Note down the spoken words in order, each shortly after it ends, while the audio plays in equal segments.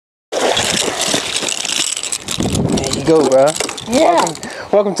go, bro. Yeah.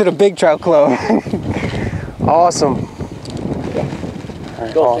 Welcome to the Big Trout Club. Awesome.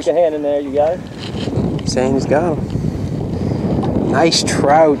 Right, Go awesome. stick a hand in there, you got it? Saying he's got him. Nice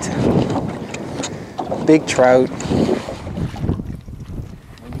trout. Big trout.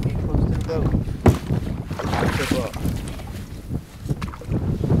 When you get close to the boat, tip up.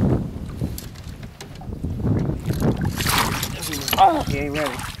 Oh, he ain't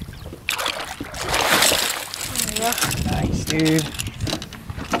ready. Nice, dude.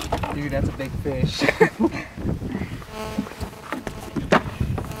 Dude, that's a big fish.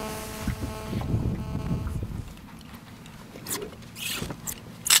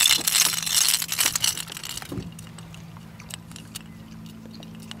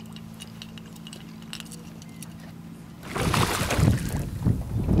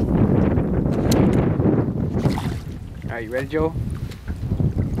 All right, you ready, Joe?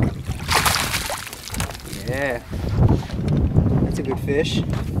 Yeah. That's a good fish.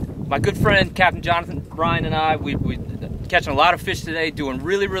 My good friend, Captain Jonathan, Ryan, and I, we catching a lot of fish today, doing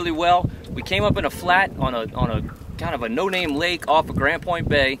really, really well. We came up in a flat on a kind of a no-name lake off of Pointe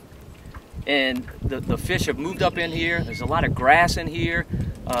Bay, and the fish have moved up in here. There's a lot of grass in here.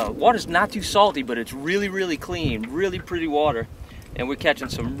 Water's not too salty, but it's really, really clean, really pretty water, and we're catching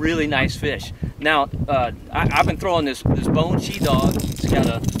some really nice fish. Now, I've been throwing this bone she-dog.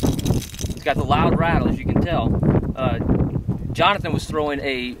 It's got the loud rattle, as you can tell. Jonathan was throwing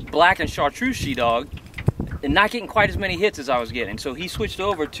a black and chartreuse she-dog and not getting quite as many hits as I was getting. So he switched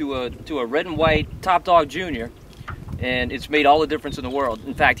over to a red and white Top Dog Junior, and it's made all the difference in the world.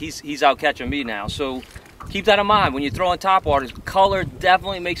 In fact, he's out catching me now. So keep that in mind when you're throwing topwaters. Color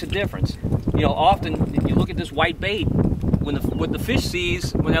definitely makes a difference. You know, often you look at this white bait. What the fish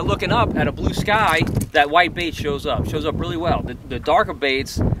sees when they're looking up at a blue sky, that white bait shows up really well. The darker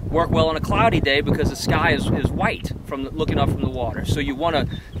baits work well on a cloudy day because the sky is white from looking up from the water. So you want to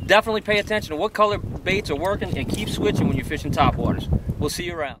definitely pay attention to what color baits are working and keep switching when you're fishing topwaters. We'll see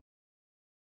you around.